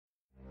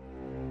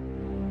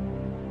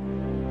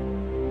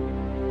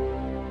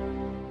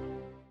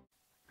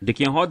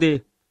Dikin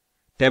hode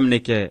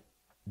temneke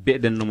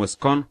beden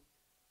numuskon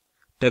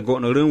te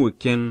go'no rin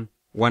wikin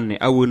wanne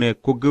awune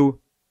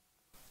kugu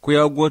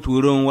kuya got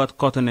wuron wat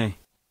kotne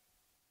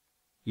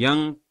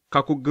yang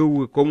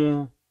kakugu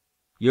komu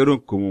yerun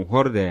kumu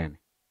horden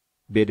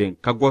beden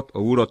kagot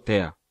owuro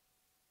tea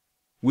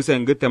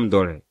wusen gitem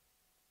dore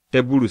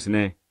te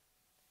burusne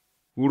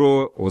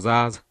wuro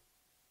ozaz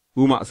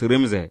uma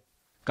sirimze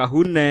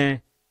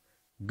kahunne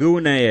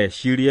gune ye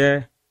shirye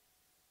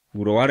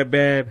wuro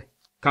warbeb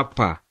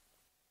kappa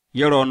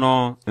yero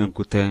no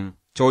enkuten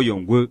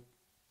choyongwe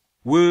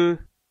wu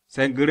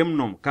sengirim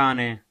nom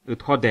kane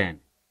Ut-Hun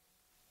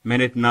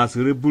menet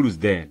nasiri burus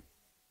den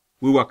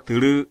wu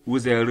waktiri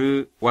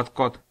wuzeri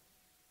watkot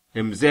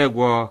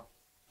emzegwo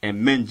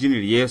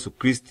emmenjinir Yesu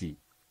Kristi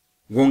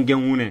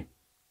wongen wune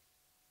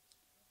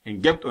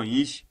engept on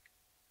yish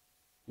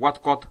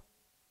watkot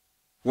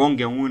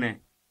wongen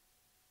wune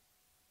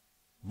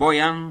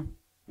boyan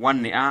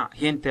wanne a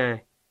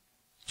hinte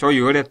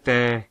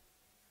choyorete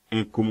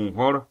enkumun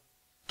hor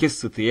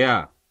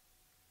kissutiya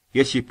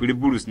yeshipiri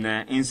burus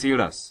ne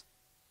insiras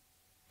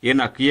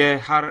yena kiye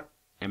har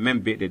emmen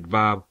bedet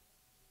bab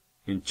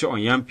in cho'on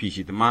yan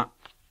pishitma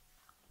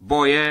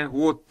boye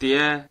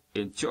wotiye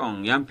in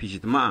cho'on yan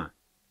pishitma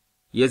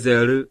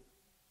yezeru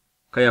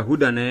ka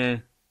yahuda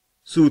ne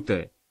sute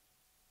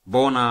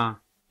bona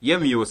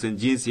yemiyosen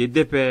jinsi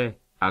depe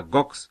a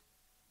gox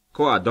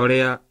ko a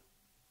dorea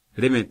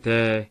remente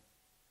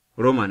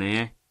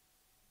romane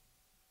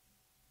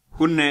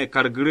hunne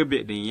kargire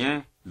bedin ye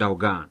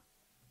dawgan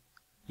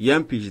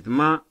yan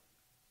pishitma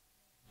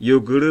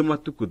yogere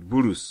matukut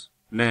burus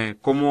ne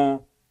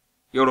komo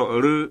yoro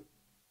ere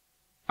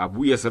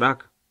abu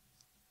yesrak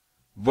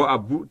bo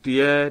abu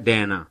tiye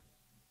dena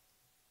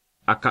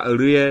aka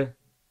ere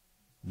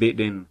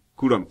beden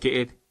kuram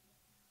keet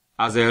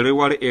azere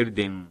war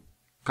erden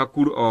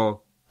kakur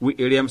o wi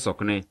eriam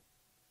sokne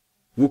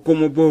wu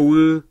komo bo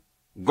wu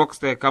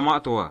gokste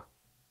kamatoa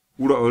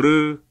uro ere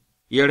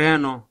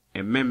yereno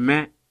ememme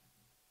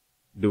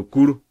do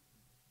kur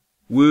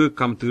wu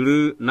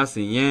kamturu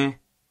nasinye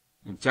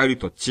nchari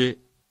toche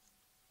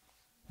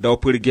da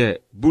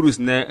opirge burus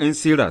ne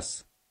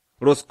insiras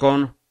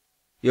roskon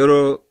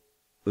yoro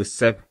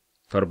usep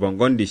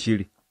farbongon di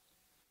shiri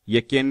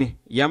yeken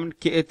yam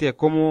keete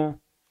komo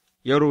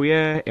yoro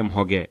ye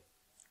emhoge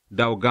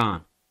da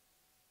ogan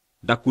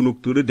da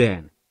kunukturu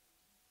den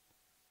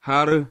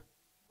har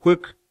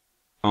kwek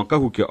anka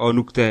huke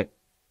onukte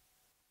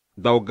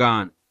da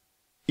ogan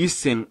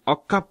isen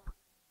okap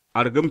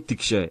argam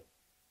tikshe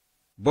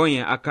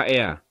bonye aka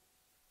ea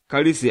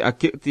kalisi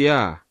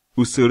aketia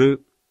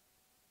usuru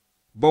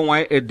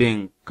bonwai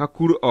eden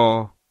kakuru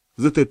o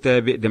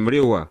zutete be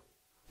demrewa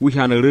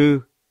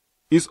wihanere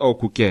is o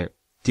kuke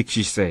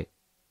tikshise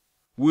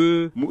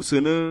wu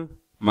musene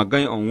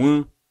magay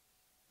onwu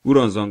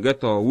uron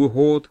zongeto wu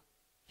hot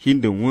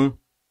hindunwu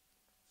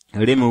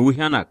remo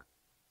wihanak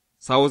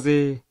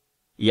sauze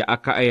ya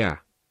aka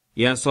aya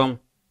yansom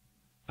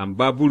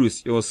amba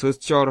burus yo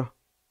sechor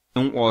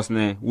en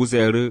osne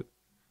wuzere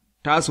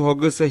tasu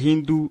hogese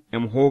hindu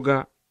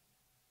hoga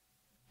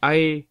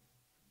ai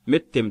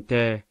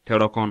mettemte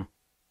terokon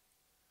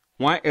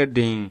wa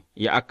edin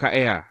ya aka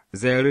ea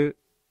zere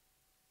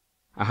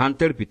a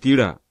hanter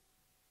pitira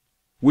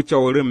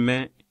wuchawre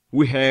me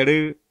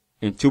wihere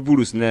en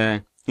tuburus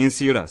ne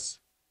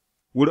insiras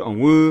wur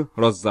on wu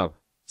rozab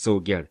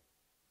sogel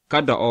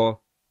kada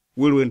o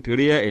wurwen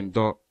teriya en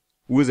do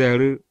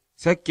wuzere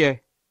sekke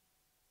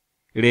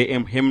re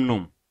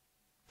himnum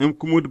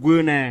kumud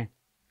gwene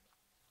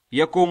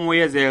yakomo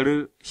ya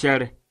zere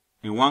shere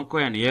en wanko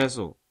yan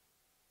yeso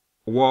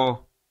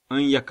wo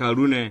an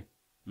yakarune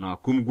na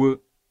kumgwe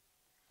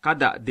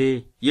kada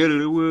de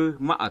yerwe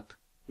ma'at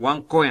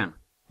wan koyan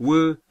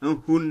we an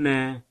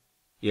hunne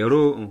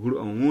yero an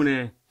hur an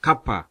hune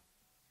kappa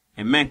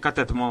emen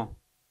katatmo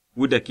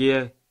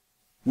wudakiye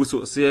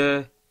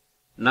wusose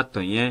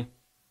natonye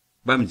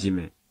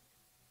bamjime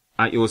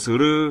a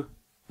yosuru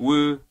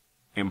we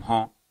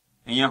emho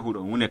en ya hur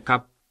an hune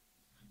kap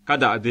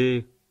kada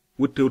de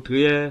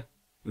wututuye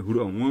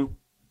hur an hu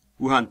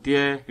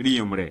wuhantie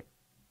riyumre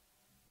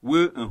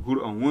we en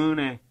hur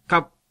onwune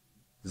kap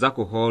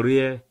zako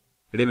horie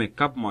reme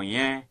kap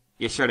moye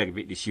yesharek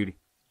bi dishiri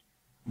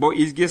bo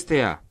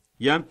izgestea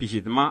yan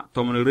pishitma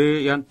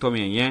tomnere yan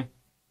tomyenye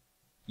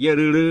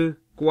yerere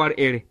kwar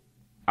ere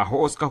a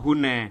hoska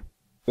hunne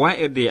wa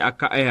ede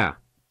aka aya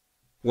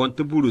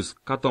wontu burus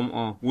katom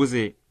o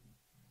wuze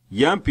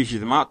yan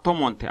pishitma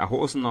tomonte a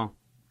hosno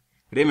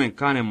reme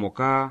kane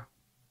moka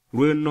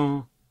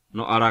rueno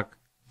no arak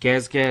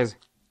kez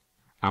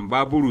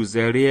amba burus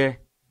zerie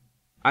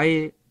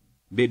ay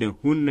beden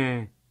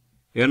hunne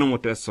yano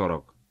mote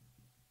sorok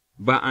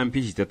ba an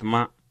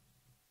pishitetma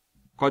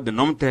kod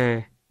nomte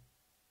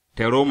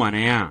te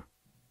romanea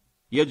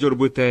ya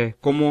jorbute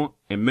komo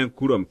emmen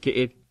kurom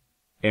keet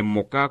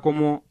emmoka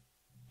komo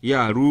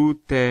ya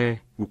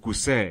rute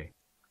ukuse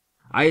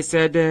ay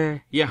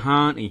sede ya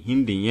han in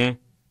hindinye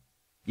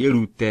ya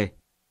rute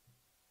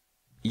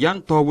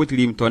yan to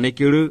wutlim to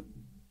nekiru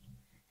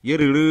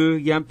yeriru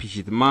yan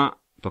pishitma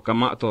to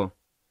kamato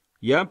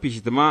Ya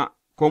pishitma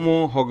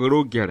komo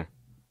hogero ger.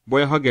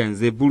 Boy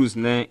hogenze Bulus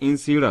ne in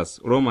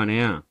Silas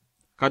Romanea.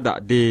 Kada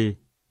de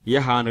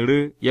ya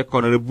hanere ya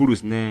konere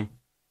Bulus ne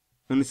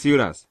in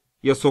Silas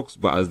ya soks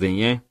ba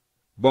azdenye.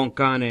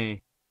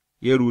 Bonkane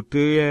ya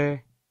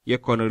rute ya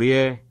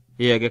konere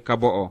ya ge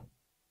kabo.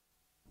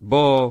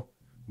 Bo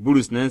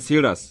Bulus ne in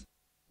Silas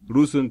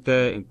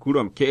rusunte in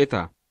kuram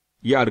keeta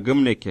ya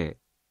argamneke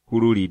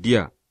hururi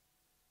dia.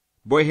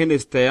 Boy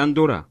heneste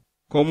andora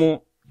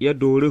komo ya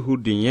dore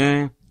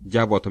hudinye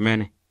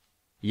jabotmene.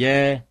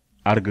 Ye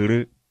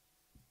argere